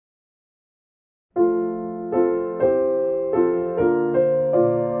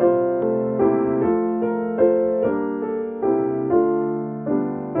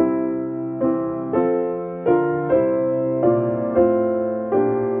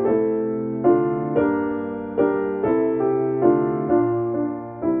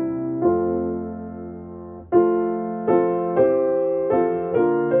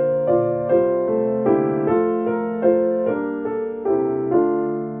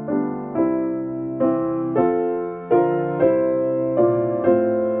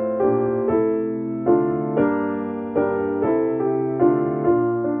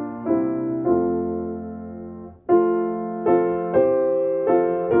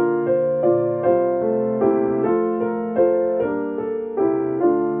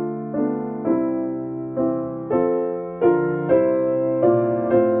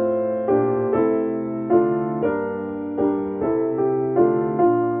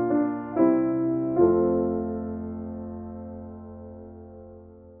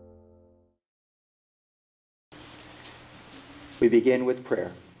We begin with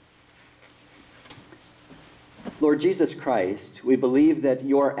prayer. Lord Jesus Christ, we believe that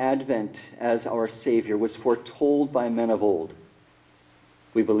your advent as our Savior was foretold by men of old.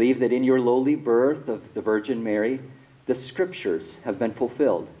 We believe that in your lowly birth of the Virgin Mary, the Scriptures have been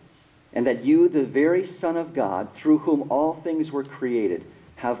fulfilled, and that you, the very Son of God, through whom all things were created,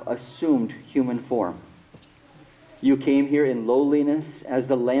 have assumed human form. You came here in lowliness as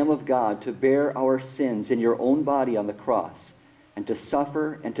the Lamb of God to bear our sins in your own body on the cross, and to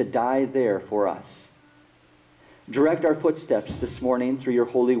suffer and to die there for us. Direct our footsteps this morning through your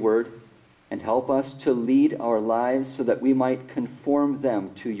holy word, and help us to lead our lives so that we might conform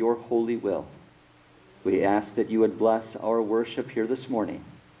them to your holy will. We ask that you would bless our worship here this morning.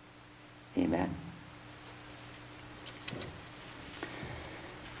 Amen.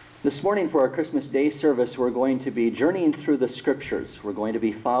 This morning for our Christmas Day service, we're going to be journeying through the Scriptures. We're going to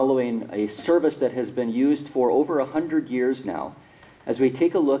be following a service that has been used for over 100 years now, as we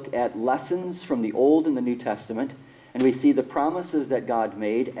take a look at lessons from the Old and the New Testament, and we see the promises that God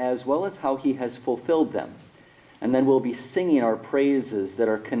made, as well as how he has fulfilled them. And then we'll be singing our praises that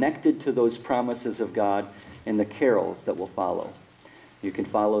are connected to those promises of God in the carols that will follow. You can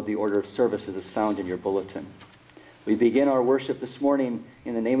follow the order of services as found in your bulletin. We begin our worship this morning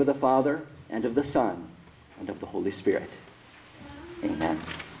in the name of the Father, and of the Son, and of the Holy Spirit. Amen.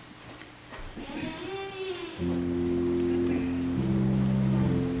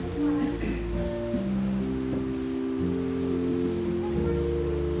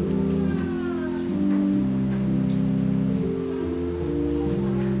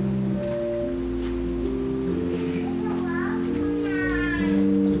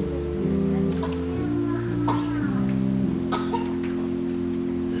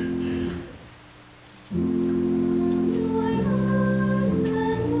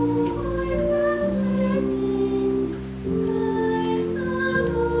 Your voices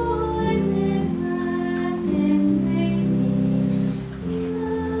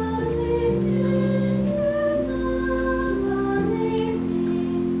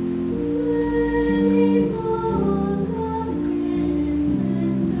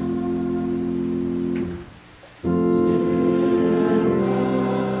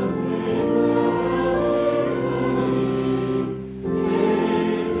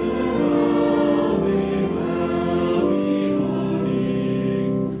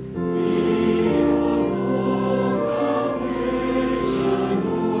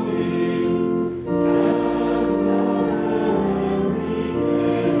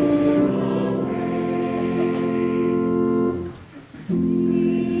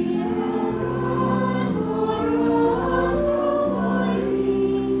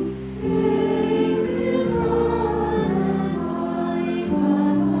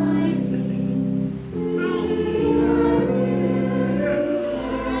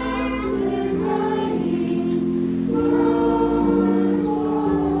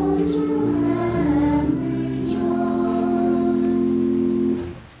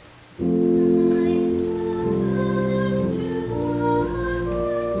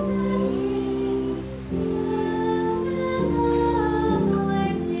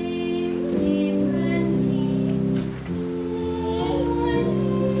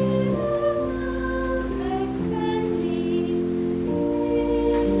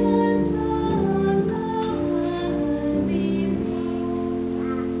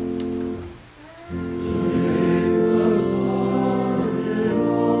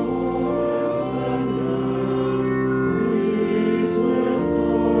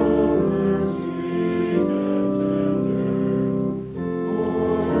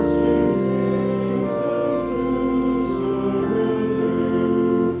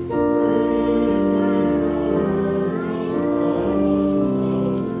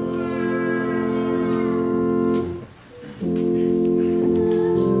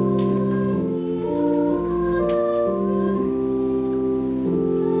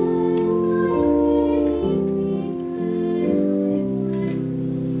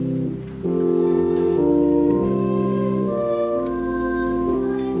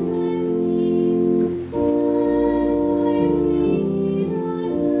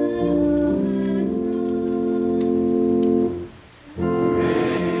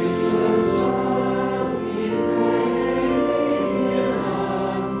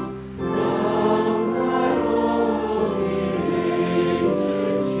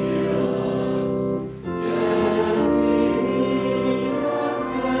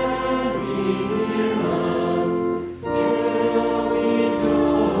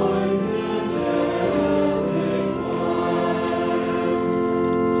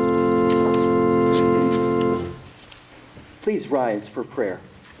rise for prayer.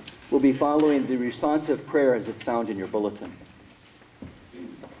 We'll be following the responsive prayer as it's found in your bulletin.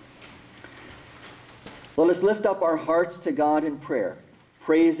 Let us lift up our hearts to God in prayer,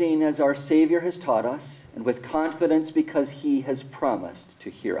 praising as our Savior has taught us, and with confidence because He has promised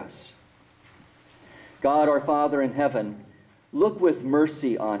to hear us. God, our Father in heaven, look with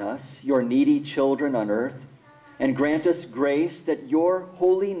mercy on us, your needy children on earth, and grant us grace that your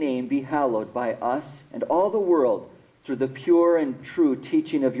holy name be hallowed by us and all the world through the pure and true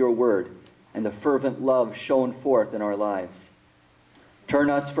teaching of your word and the fervent love shown forth in our lives.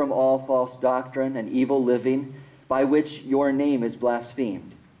 Turn us from all false doctrine and evil living by which your name is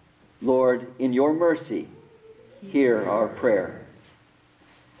blasphemed. Lord, in your mercy, hear our prayer.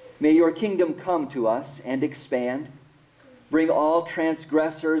 May your kingdom come to us and expand. Bring all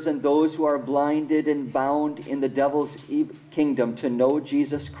transgressors and those who are blinded and bound in the devil's kingdom to know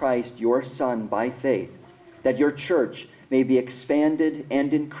Jesus Christ, your Son, by faith, that your church may be expanded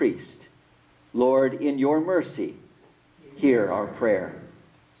and increased. Lord, in your mercy, hear our prayer.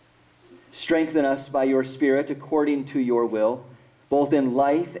 Strengthen us by your Spirit according to your will, both in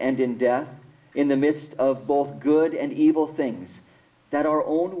life and in death, in the midst of both good and evil things, that our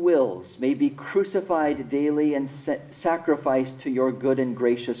own wills may be crucified daily and sacrificed to your good and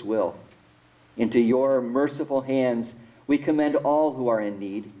gracious will. Into your merciful hands we commend all who are in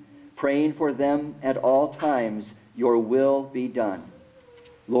need, praying for them at all times, your will be done.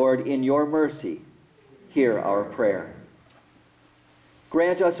 Lord, in your mercy, hear our prayer.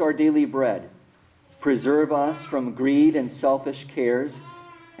 Grant us our daily bread. Preserve us from greed and selfish cares,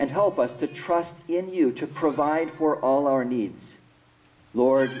 and help us to trust in you to provide for all our needs.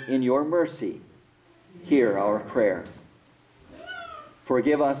 Lord, in your mercy, hear our prayer.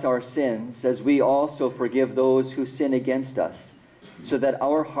 Forgive us our sins, as we also forgive those who sin against us, so that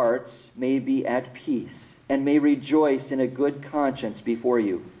our hearts may be at peace and may rejoice in a good conscience before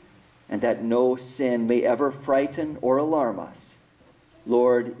you, and that no sin may ever frighten or alarm us.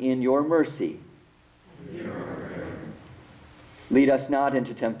 Lord, in your mercy, hear our prayer. Lead us not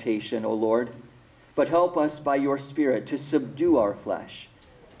into temptation, O Lord, but help us by your Spirit to subdue our flesh,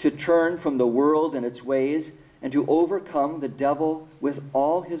 to turn from the world and its ways, and to overcome the devil with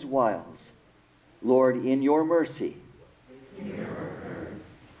all his wiles. Lord, in your mercy.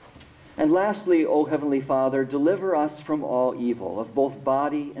 And lastly, O Heavenly Father, deliver us from all evil of both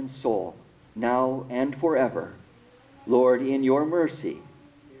body and soul, now and forever. Lord, in your mercy.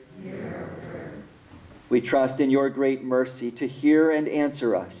 We trust in your great mercy to hear and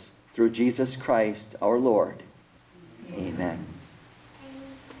answer us through Jesus Christ our Lord. Amen.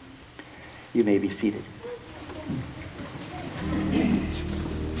 You may be seated.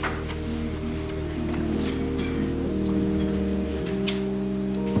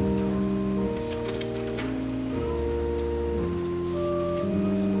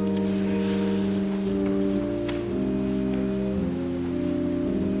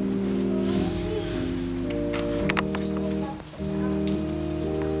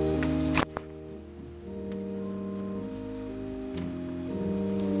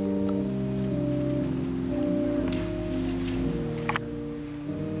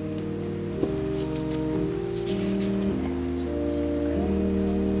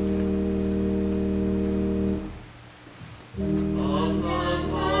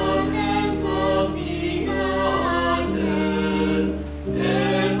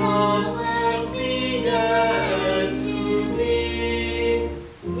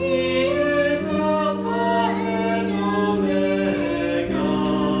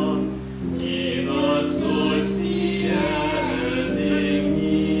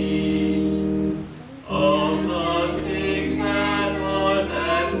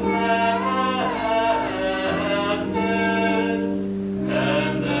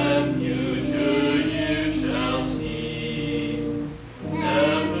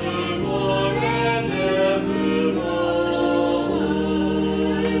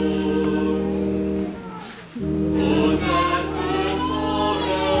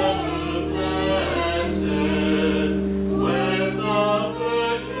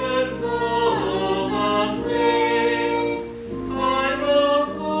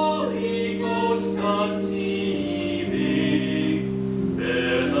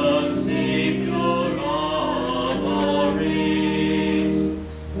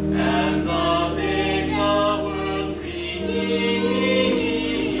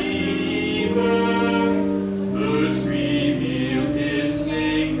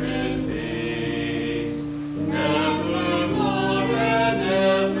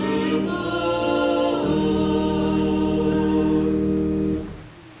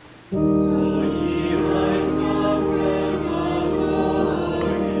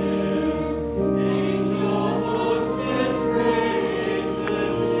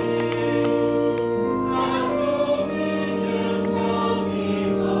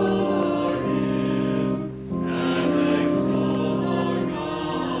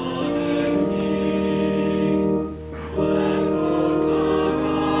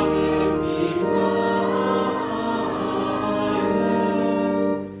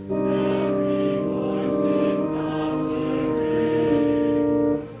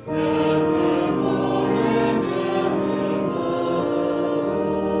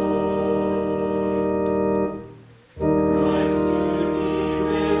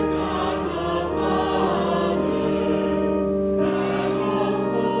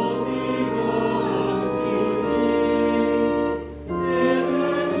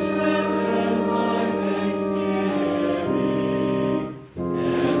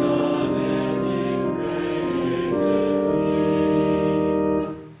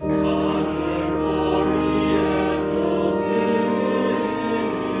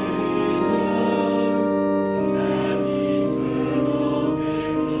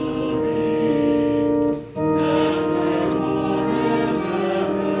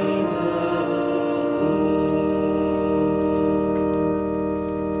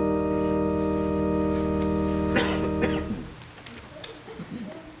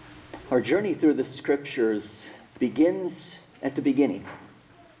 Our journey through the Scriptures begins at the beginning.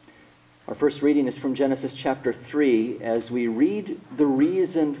 Our first reading is from Genesis chapter 3 as we read the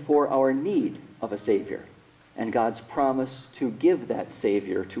reason for our need of a Savior and God's promise to give that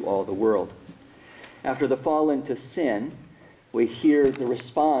Savior to all the world. After the fall into sin, we hear the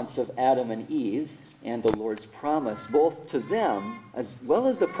response of Adam and Eve and the Lord's promise, both to them as well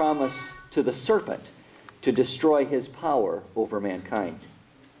as the promise to the serpent to destroy his power over mankind.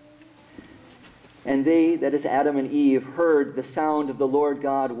 And they, that is Adam and Eve, heard the sound of the Lord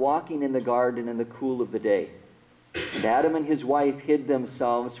God walking in the garden in the cool of the day. And Adam and his wife hid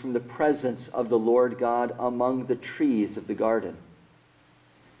themselves from the presence of the Lord God among the trees of the garden.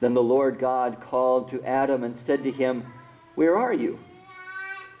 Then the Lord God called to Adam and said to him, "Where are you?"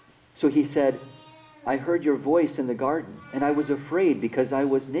 So he said, "I heard your voice in the garden, and I was afraid because I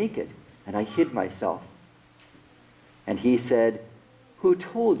was naked, and I hid myself." And he said, "Who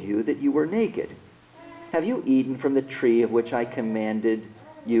told you that you were naked? Have you eaten from the tree of which I commanded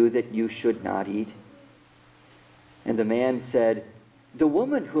you that you should not eat?" And the man said, "The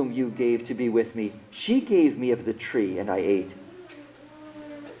woman whom you gave to be with me, she gave me of the tree, and I ate."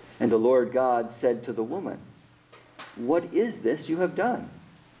 And the Lord God said to the woman, "What is this you have done?"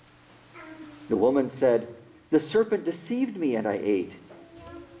 The woman said, "The serpent deceived me, and I ate."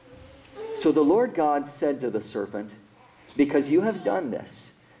 So the Lord God said to the serpent, "Because you have done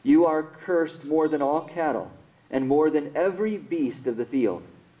this, you are cursed more than all cattle, and more than every beast of the field.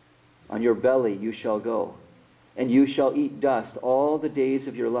 On your belly you shall go, and you shall eat dust all the days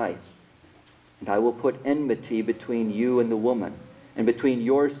of your life. And I will put enmity between you and the woman, and between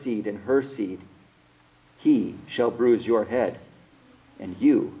your seed and her seed. He shall bruise your head, and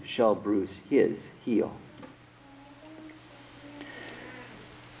you shall bruise his heel."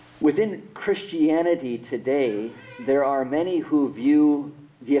 Within Christianity today, there are many who view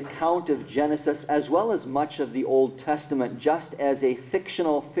the account of Genesis, as well as much of the Old Testament, just as a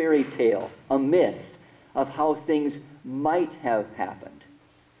fictional fairy tale, a myth of how things might have happened.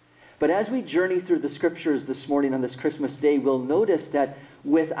 But as we journey through the Scriptures this morning on this Christmas day, we'll notice that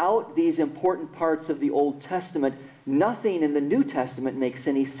without these important parts of the Old Testament, nothing in the New Testament makes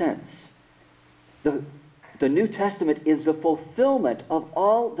any sense. The New Testament is the fulfillment of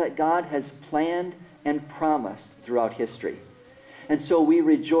all that God has planned and promised throughout history. And so we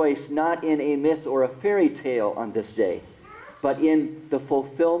rejoice not in a myth or a fairy tale on this day, but in the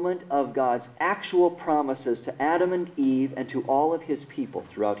fulfillment of God's actual promises to Adam and Eve and to all of his people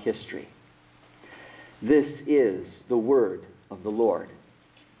throughout history. This is the word of the Lord.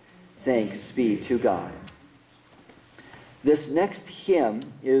 Thanks be to God. This next hymn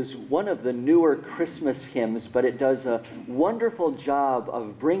is one of the newer Christmas hymns, but it does a wonderful job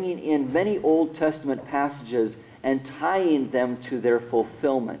of bringing in many Old Testament passages and tying them to their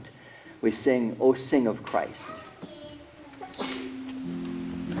fulfillment. We sing, "O Sing of Christ."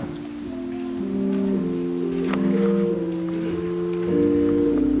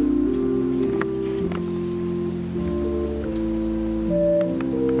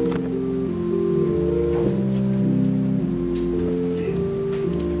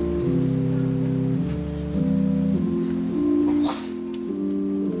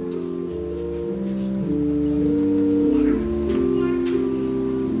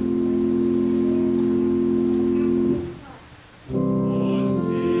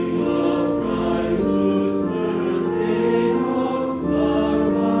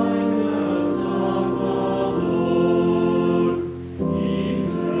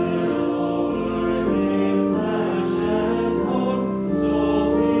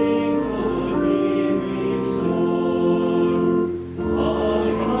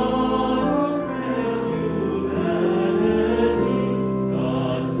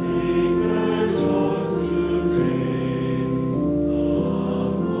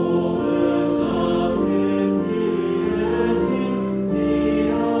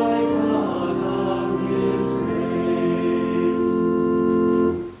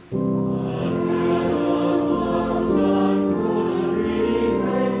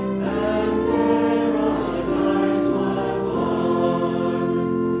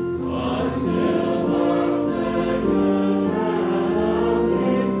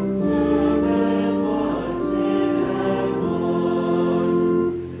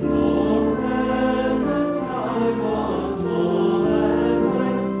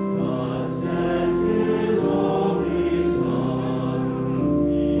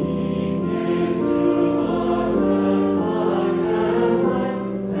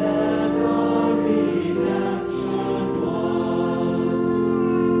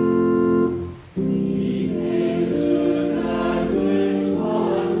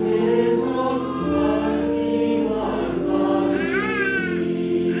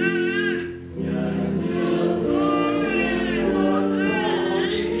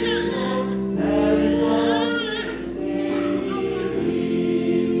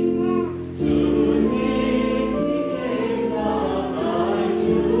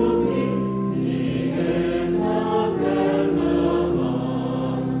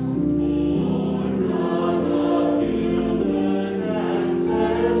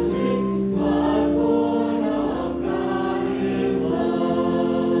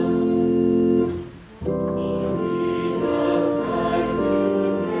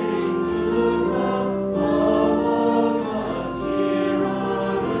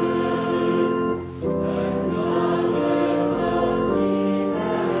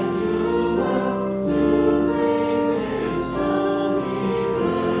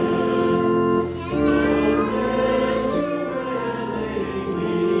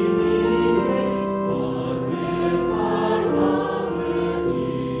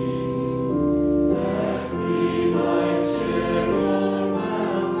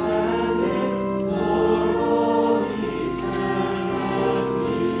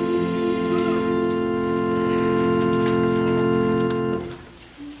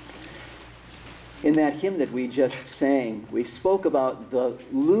 hymn that we just sang, we spoke about the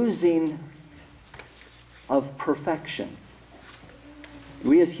losing of perfection.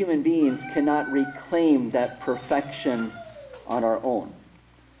 We as human beings cannot reclaim that perfection on our own.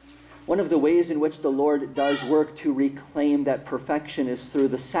 One of the ways in which the Lord does work to reclaim that perfection is through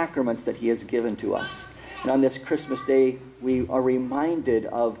the sacraments that he has given to us. And on this Christmas day, we are reminded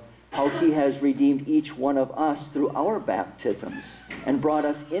of how he has redeemed each one of us through our baptisms and brought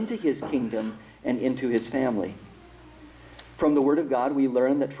us into his kingdom and into his family. From the Word of God, we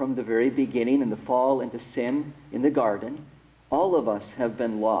learn that from the very beginning, in the fall into sin in the garden, all of us have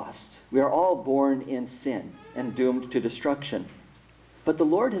been lost. We are all born in sin and doomed to destruction. But the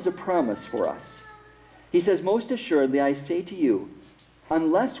Lord has a promise for us. He says, "Most assuredly I say to you,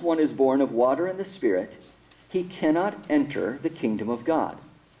 unless one is born of water and the Spirit, he cannot enter the kingdom of God.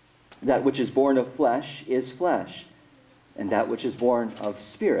 That which is born of flesh is flesh, and that which is born of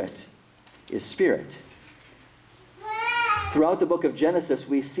spirit is spirit." Throughout the book of Genesis,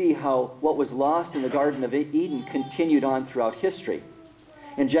 we see how what was lost in the Garden of Eden continued on throughout history.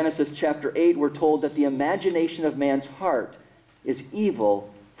 In Genesis chapter 8, we're told that the imagination of man's heart is evil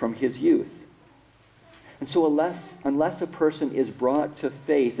from his youth. And so unless a person is brought to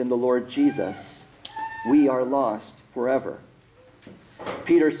faith in the Lord Jesus, we are lost forever.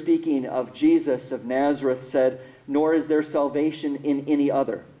 Peter, speaking of Jesus of Nazareth, said, "Nor is there salvation in any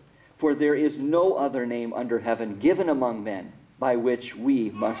other, for there is no other name under heaven given among men by which we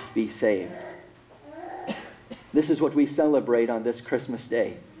must be saved." This is what we celebrate on this Christmas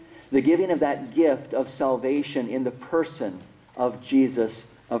day, the giving of that gift of salvation in the person of Jesus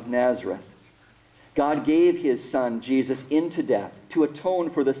of Nazareth. God gave his Son, Jesus, into death to atone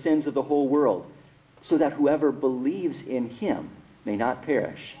for the sins of the whole world, so that whoever believes in him may not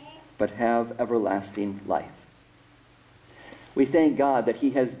perish, but have everlasting life. We thank God that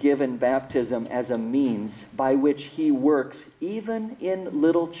he has given baptism as a means by which he works, even in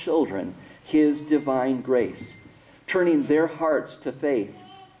little children, his divine grace, turning their hearts to faith,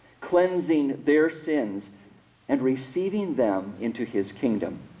 cleansing their sins, and receiving them into his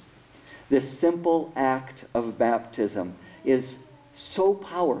kingdom. This simple act of baptism is so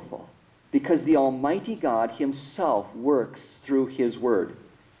powerful because the Almighty God himself works through his word.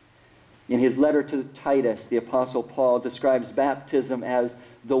 In his letter to Titus, the Apostle Paul describes baptism as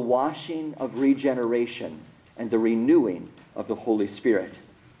the washing of regeneration and the renewing of the Holy Spirit.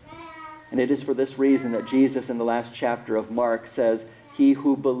 And it is for this reason that Jesus in the last chapter of Mark says, "He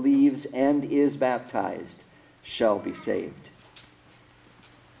who believes and is baptized shall be saved."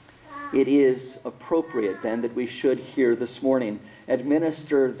 It is appropriate then that we should here this morning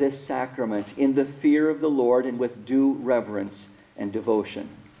administer this sacrament in the fear of the Lord and with due reverence and devotion.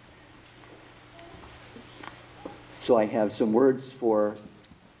 So I have some words for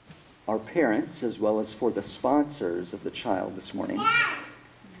our parents as well as for the sponsors of the child this morning.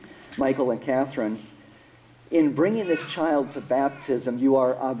 Michael and Catherine, in bringing this child to baptism, you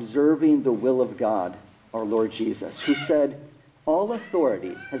are observing the will of God, our Lord Jesus, who said, "All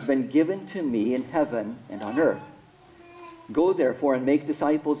authority has been given to me in heaven and on earth. Go therefore and make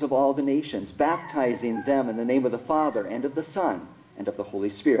disciples of all the nations, baptizing them in the name of the Father and of the Son and of the Holy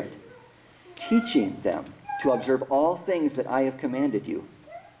Spirit, teaching them to observe all things that I have commanded you.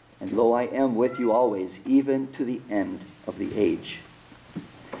 And lo, I am with you always, even to the end of the age."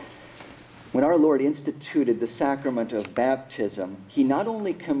 When our Lord instituted the sacrament of baptism, he not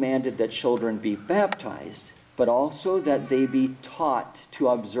only commanded that children be baptized, but also that they be taught to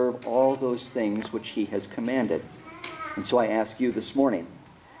observe all those things which he has commanded. And so I ask you this morning,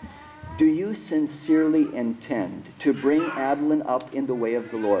 do you sincerely intend to bring Adeline up in the way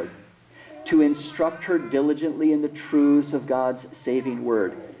of the Lord, to instruct her diligently in the truths of God's saving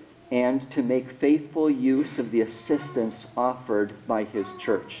word, and to make faithful use of the assistance offered by his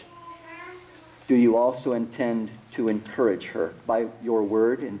church? Do you also intend to encourage her by your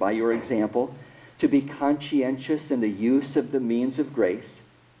word and by your example to be conscientious in the use of the means of grace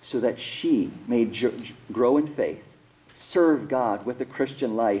so that she may grow in faith, serve God with a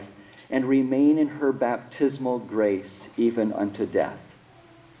Christian life, and remain in her baptismal grace even unto death?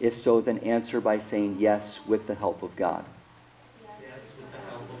 If so, then answer by saying yes with the help of God. Yes, with the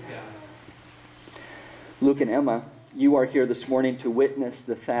help of God. Luke and Emma, you are here this morning to witness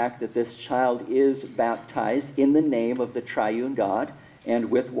the fact that this child is baptized in the name of the triune God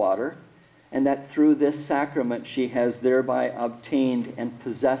and with water, and that through this sacrament she has thereby obtained and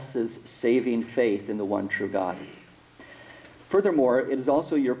possesses saving faith in the one true God. Furthermore, it is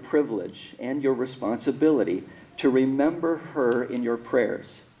also your privilege and your responsibility to remember her in your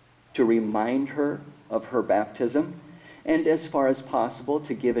prayers, to remind her of her baptism, and as far as possible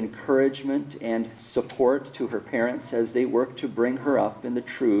to give encouragement and support to her parents as they work to bring her up in the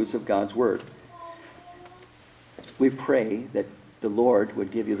truths of God's Word. We pray that the Lord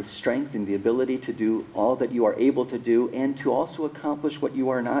would give you the strength and the ability to do all that you are able to do and to also accomplish what you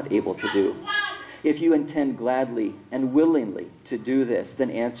are not able to do. If you intend gladly and willingly to do this, then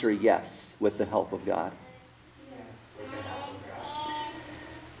answer yes with the help of God. Yes, with the help of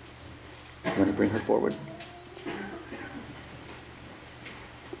God. You want to bring her forward?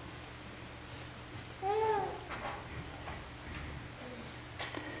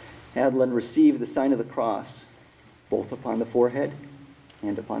 Adeline, receive the sign of the cross, both upon the forehead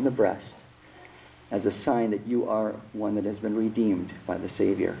and upon the breast, as a sign that you are one that has been redeemed by the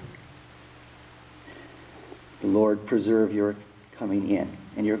Savior. The Lord preserve your coming in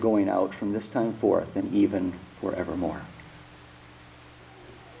and your going out from this time forth and even forevermore.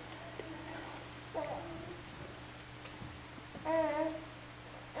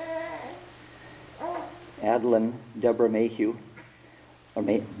 Adeline Deborah Mayhew, or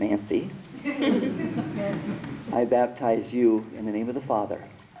Mancy, I baptize you in the name of the Father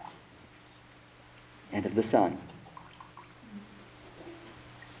and of the Son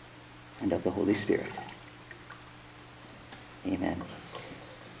and of the Holy Spirit. Amen.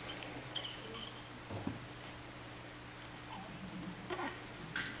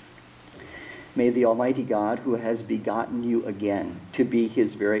 May the Almighty God, who has begotten you again to be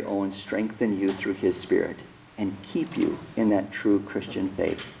his very own, strengthen you through his Spirit and keep you in that true Christian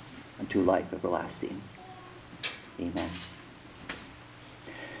faith unto life everlasting. Amen.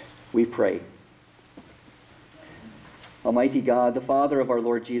 We pray. Almighty God, the Father of our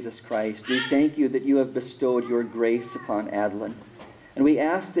Lord Jesus Christ, we thank you that you have bestowed your grace upon Adeline. And we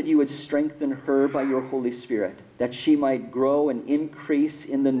ask that you would strengthen her by your Holy Spirit, that she might grow and increase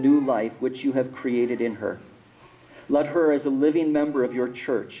in the new life which you have created in her. Let her, as a living member of your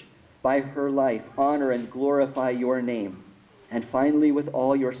church, by her life, honor and glorify your name, and finally, with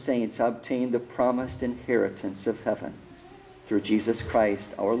all your saints, obtain the promised inheritance of heaven. Through Jesus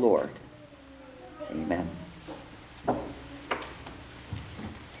Christ our Lord. Amen.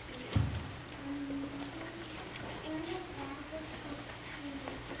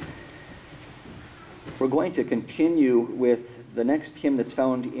 We're going to continue with the next hymn that's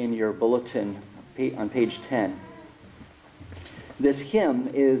found in your bulletin on page 10. This hymn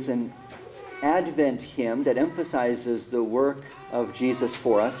is an Advent hymn that emphasizes the work of Jesus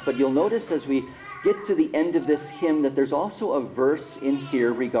for us, but you'll notice as we get to the end of this hymn that there's also a verse in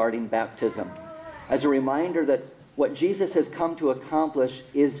here regarding baptism, as a reminder that what Jesus has come to accomplish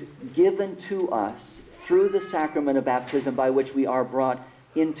is given to us through the sacrament of baptism by which we are brought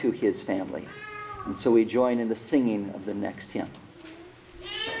into his family. And so we join in the singing of the next hymn.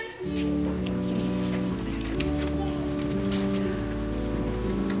 Oh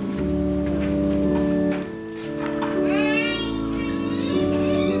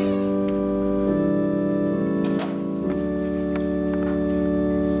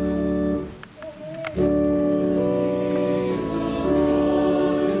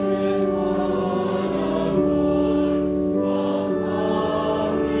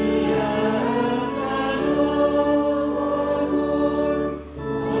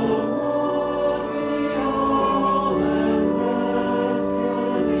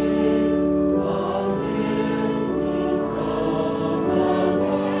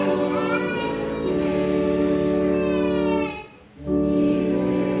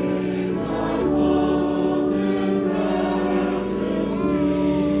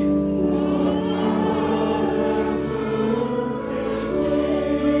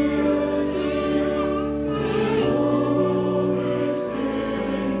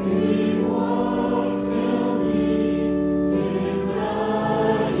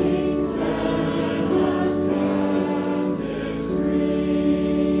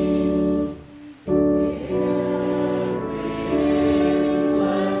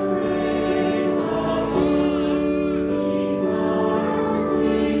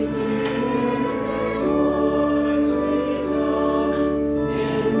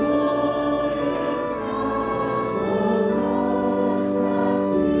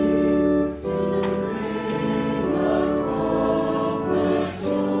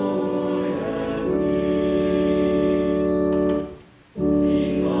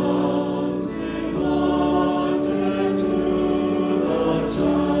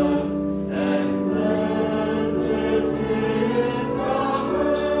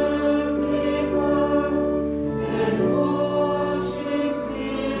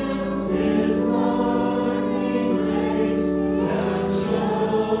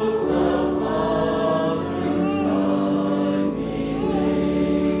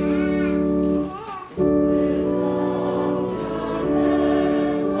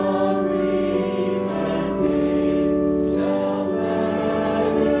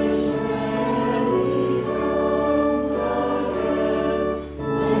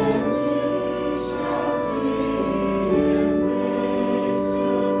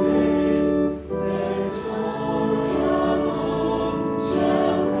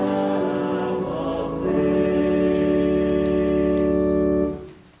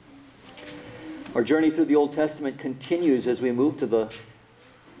Our journey through the Old Testament continues as we move to the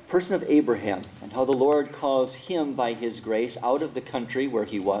person of Abraham and how the Lord calls him by his grace out of the country where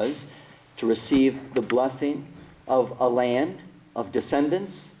he was to receive the blessing of a land, of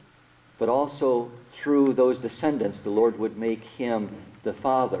descendants, but also through those descendants the Lord would make him the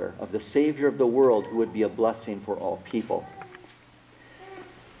father of the Savior of the world who would be a blessing for all people.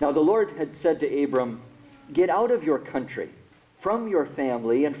 Now the Lord had said to Abram, "Get out of your country, from your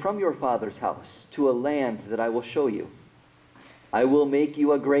family and from your father's house, to a land that I will show you. I will make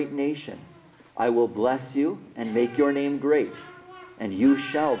you a great nation. I will bless you and make your name great, and you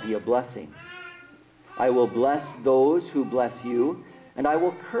shall be a blessing. I will bless those who bless you, and I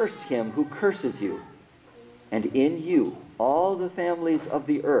will curse him who curses you. And in you all the families of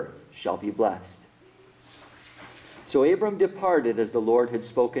the earth shall be blessed." So Abram departed as the Lord had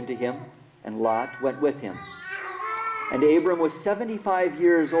spoken to him, and Lot went with him. And Abram was 75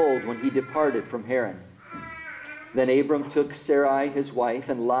 years old when he departed from Haran. Then Abram took Sarai his wife,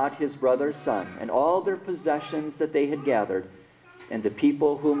 and Lot his brother's son, and all their possessions that they had gathered, and the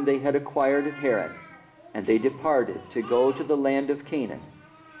people whom they had acquired at Haran, and they departed to go to the land of Canaan.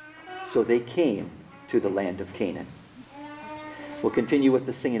 So they came to the land of Canaan. We'll continue with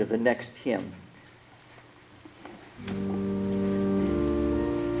the singing of the next hymn.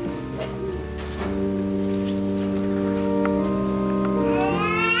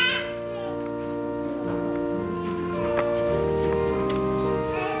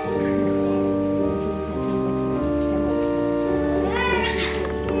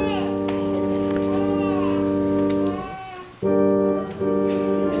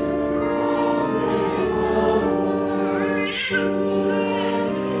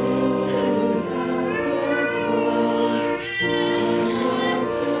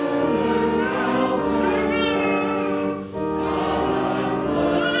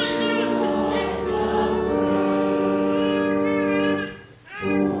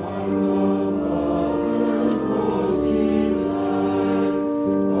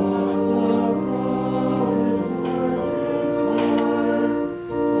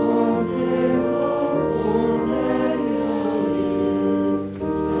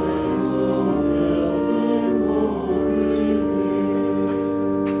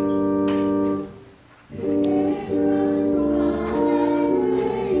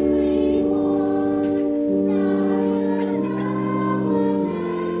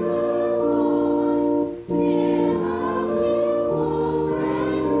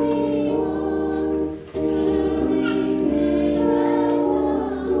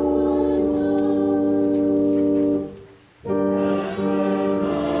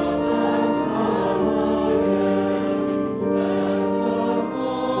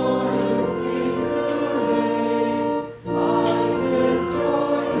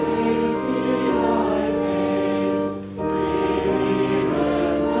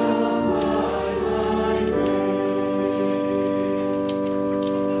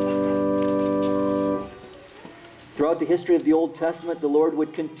 Throughout the history of the Old Testament, the Lord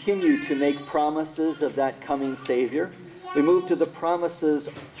would continue to make promises of that coming Savior. We move to the promises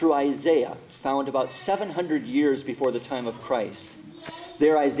through Isaiah, found about 700 years before the time of Christ.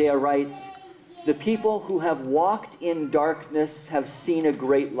 There Isaiah writes, "The people who have walked in darkness have seen a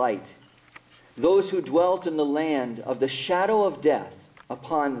great light. Those who dwelt in the land of the shadow of death,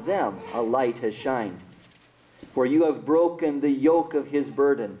 upon them a light has shined. For you have broken the yoke of his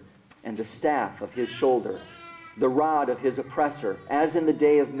burden and the staff of his shoulder, the rod of his oppressor, as in the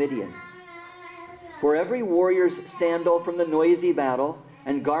day of Midian. For every warrior's sandal from the noisy battle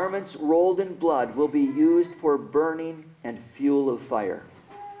and garments rolled in blood will be used for burning and fuel of fire.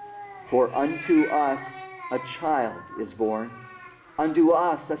 For unto us a child is born, unto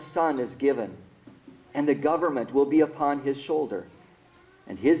us a son is given, and the government will be upon his shoulder.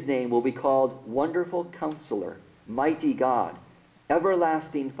 And his name will be called Wonderful Counselor, Mighty God,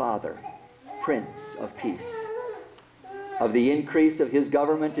 Everlasting Father, Prince of Peace. Of the increase of his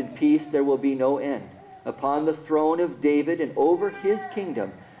government and peace there will be no end, upon the throne of David and over his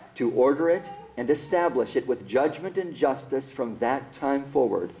kingdom, to order it and establish it with judgment and justice from that time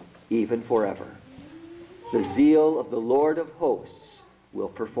forward, even forever. The zeal of the Lord of hosts will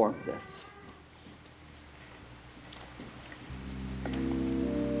perform this."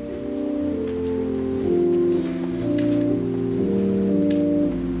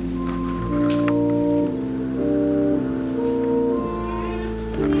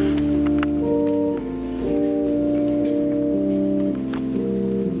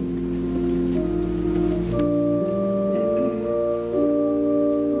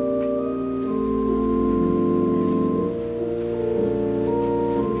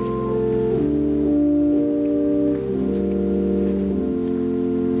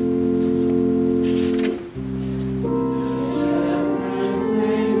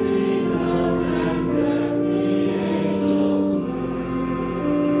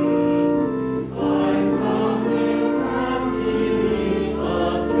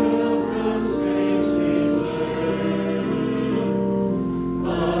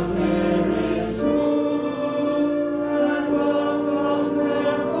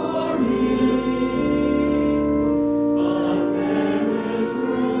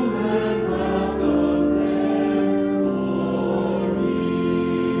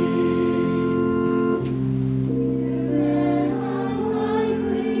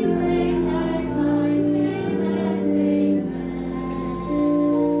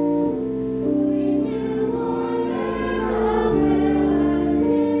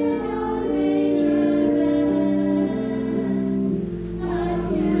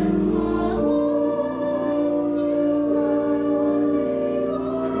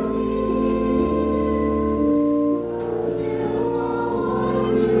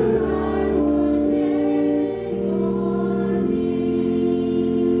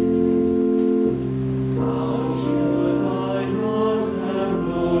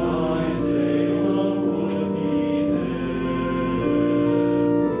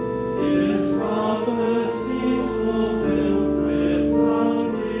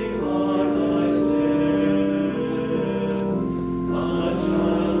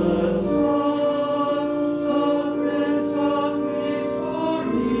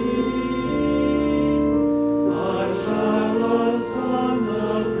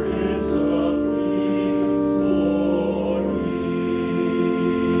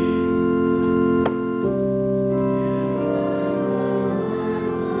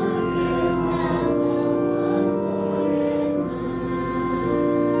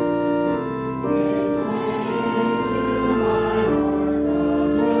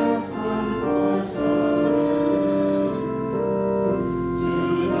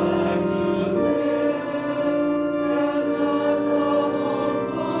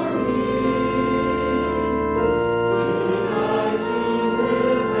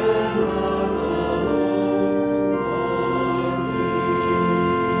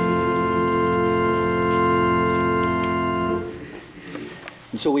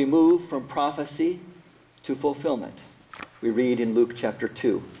 so we move from prophecy to fulfillment. We read in Luke chapter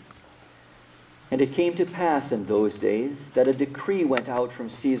 2. And it came to pass in those days that a decree went out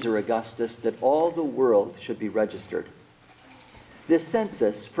from Caesar Augustus that all the world should be registered. This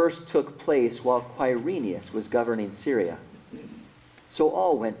census first took place while Quirinius was governing Syria. So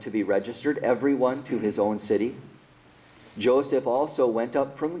all went to be registered, every one to his own city. Joseph also went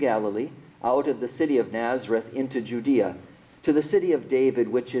up from Galilee, out of the city of Nazareth into Judea, to the city of David,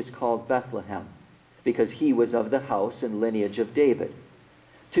 which is called Bethlehem, because he was of the house and lineage of David,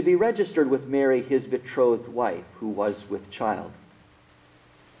 to be registered with Mary, his betrothed wife, who was with child.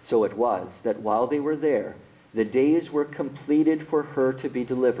 So it was that while they were there, the days were completed for her to be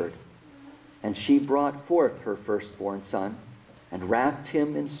delivered. And she brought forth her firstborn son, and wrapped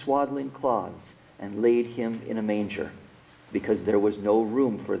him in swaddling cloths, and laid him in a manger, because there was no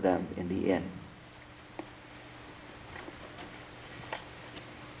room for them in the inn.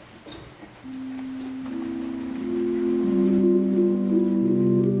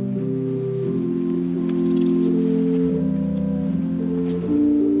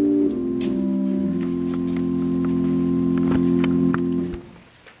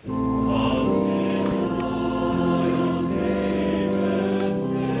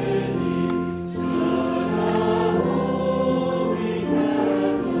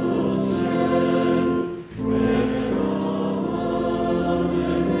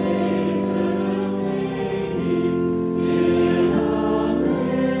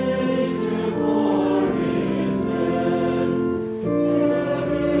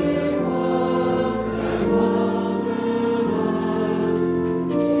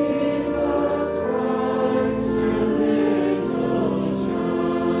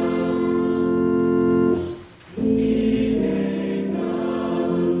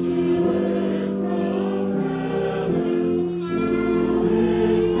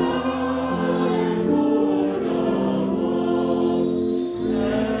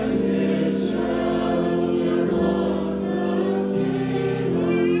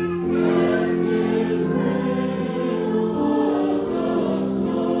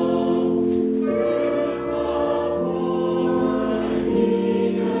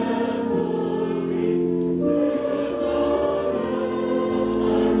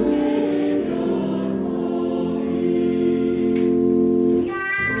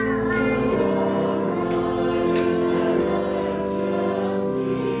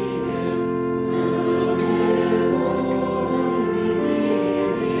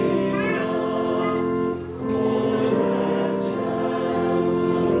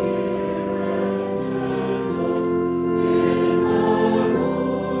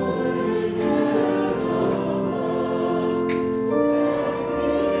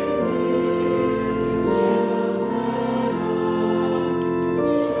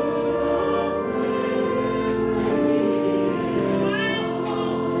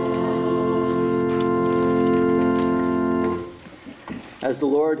 As the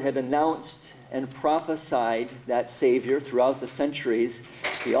Lord had announced and prophesied that Savior throughout the centuries,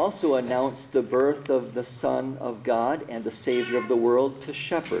 he also announced the birth of the Son of God and the Savior of the world to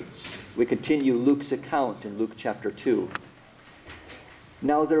shepherds. We continue Luke's account in Luke chapter 2.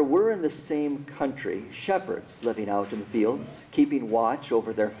 Now there were in the same country shepherds living out in the fields, keeping watch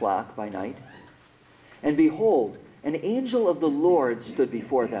over their flock by night. And behold, an angel of the Lord stood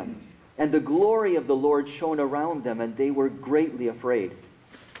before them, and the glory of the Lord shone around them, and they were greatly afraid.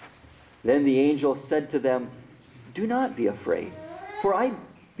 Then the angel said to them, "Do not be afraid, for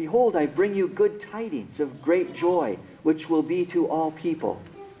behold, I bring you good tidings of great joy, which will be to all people.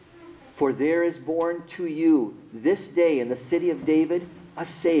 For there is born to you this day in the city of David a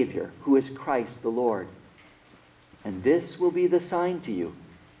Savior, who is Christ the Lord. And this will be the sign to you.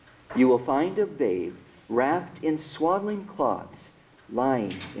 You will find a babe wrapped in swaddling cloths,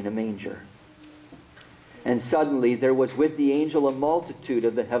 lying in a manger." And suddenly there was with the angel a multitude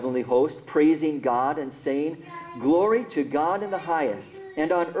of the heavenly host, praising God and saying, "Glory to God in the highest,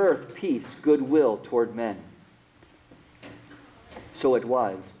 and on earth peace, goodwill toward men." So it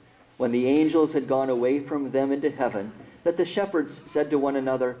was, when the angels had gone away from them into heaven, that the shepherds said to one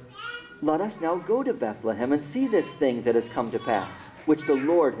another, "Let us now go to Bethlehem and see this thing that has come to pass, which the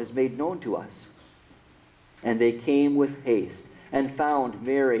Lord has made known to us." And they came with haste, and found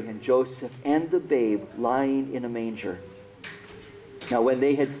Mary and Joseph and the babe lying in a manger. Now when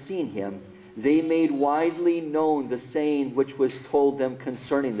they had seen him, they made widely known the saying which was told them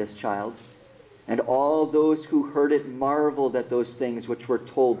concerning this child. And all those who heard it marveled at those things which were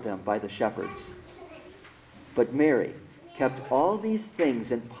told them by the shepherds. But Mary kept all these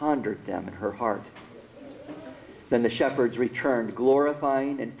things and pondered them in her heart. Then the shepherds returned,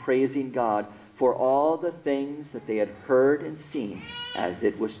 glorifying and praising God for all the things that they had heard and seen as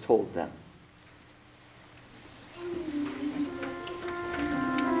it was told them.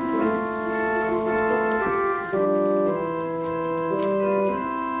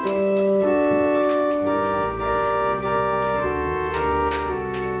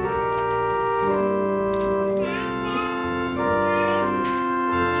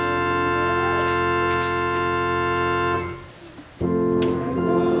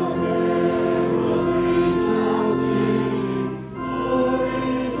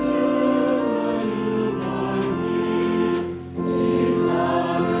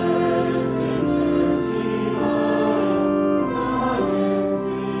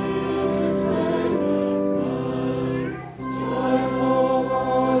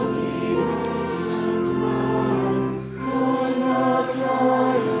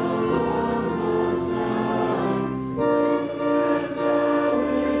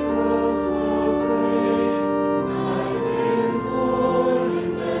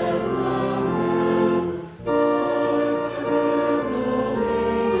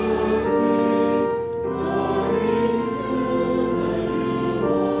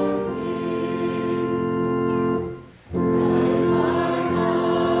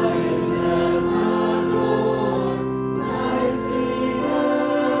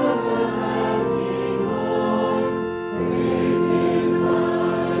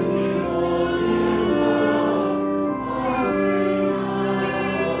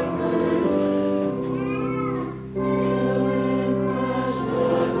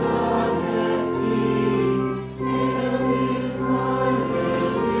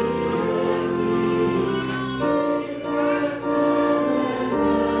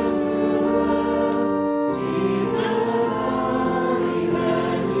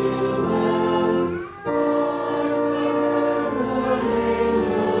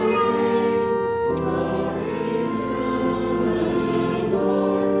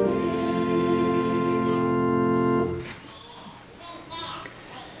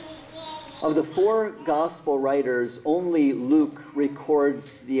 Of the four gospel writers, only Luke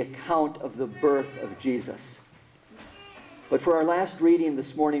records the account of the birth of Jesus. But for our last reading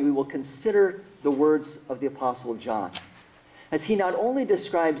this morning, we will consider the words of the Apostle John, as he not only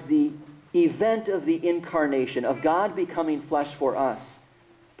describes the event of the incarnation, of God becoming flesh for us,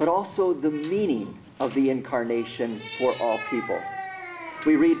 but also the meaning of the incarnation for all people.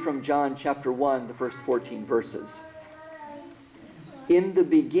 We read from John chapter 1, the first 14 verses. In the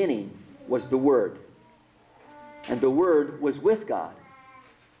beginning was the Word, and the Word was with God,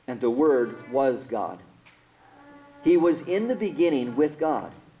 and the Word was God. He was in the beginning with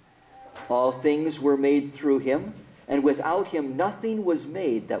God. All things were made through him, and without him nothing was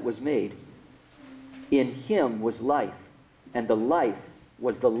made that was made. In him was life, and the life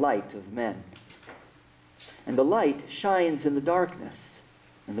was the light of men. And the light shines in the darkness,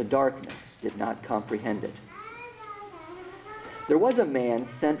 and the darkness did not comprehend it. There was a man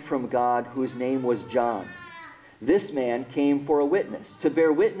sent from God whose name was John. This man came for a witness, to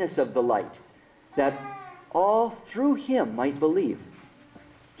bear witness of the light, that all through him might believe.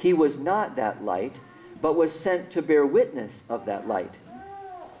 He was not that light, but was sent to bear witness of that light.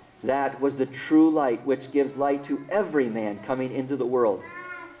 That was the true light which gives light to every man coming into the world.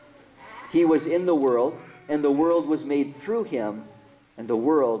 He was in the world, and the world was made through him, and the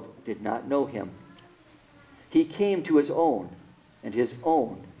world did not know him. He came to his own, and his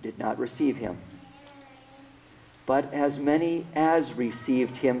own did not receive him. But as many as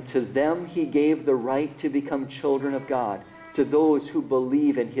received him, to them he gave the right to become children of God, to those who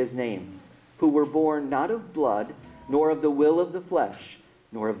believe in his name, who were born not of blood, nor of the will of the flesh,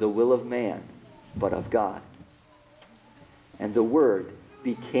 nor of the will of man, but of God. And the Word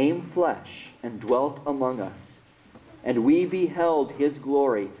became flesh and dwelt among us, and we beheld his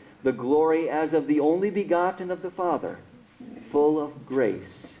glory, the glory as of the only begotten of the Father, full of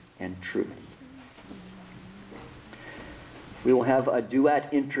grace and truth. We will have a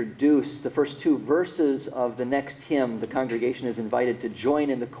duet introduce the first two verses of the next hymn. The congregation is invited to join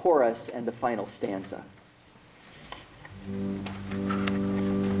in the chorus and the final stanza.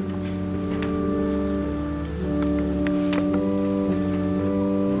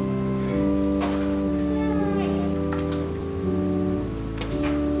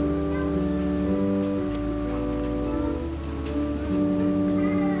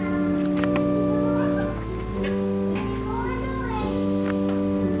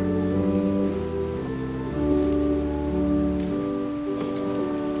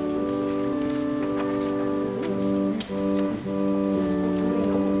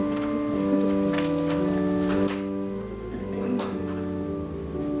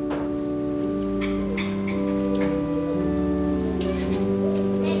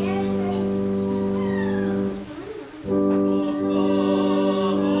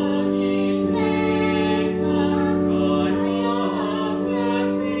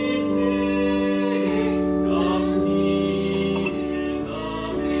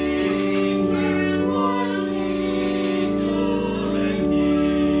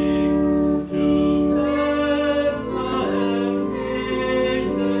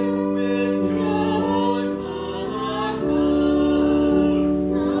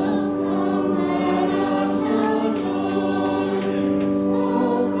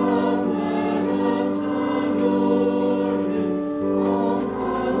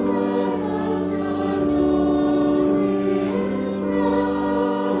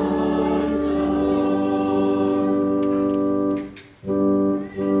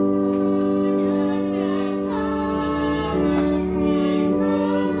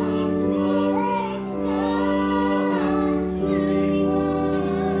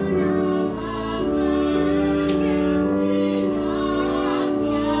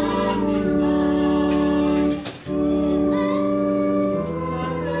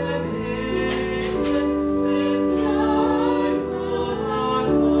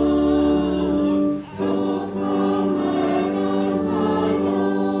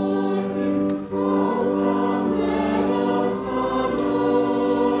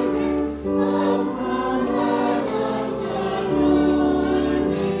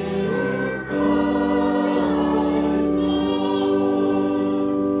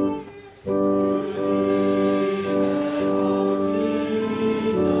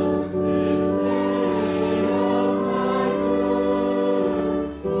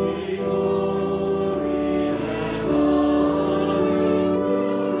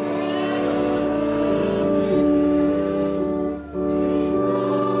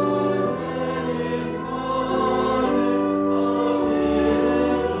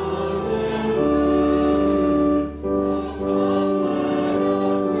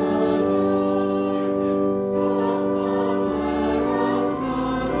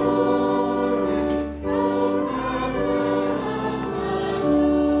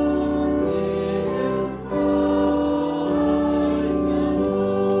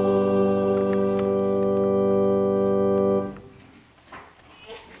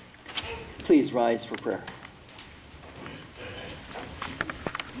 Please rise for prayer.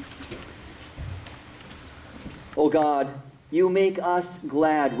 O God, you make us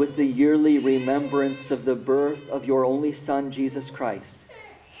glad with the yearly remembrance of the birth of your only Son, Jesus Christ.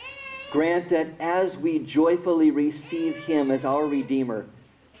 Grant that as we joyfully receive him as our Redeemer,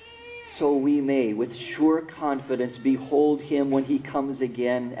 so we may with sure confidence behold him when he comes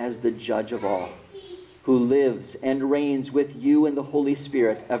again as the judge of all, who lives and reigns with you and the Holy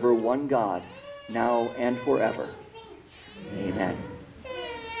Spirit, ever one God, now and forever. Amen.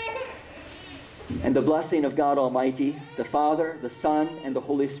 And the blessing of God Almighty, the Father, the Son, and the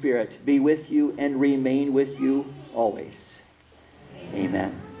Holy Spirit be with you and remain with you always.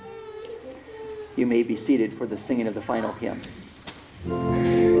 Amen. You may be seated for the singing of the final hymn.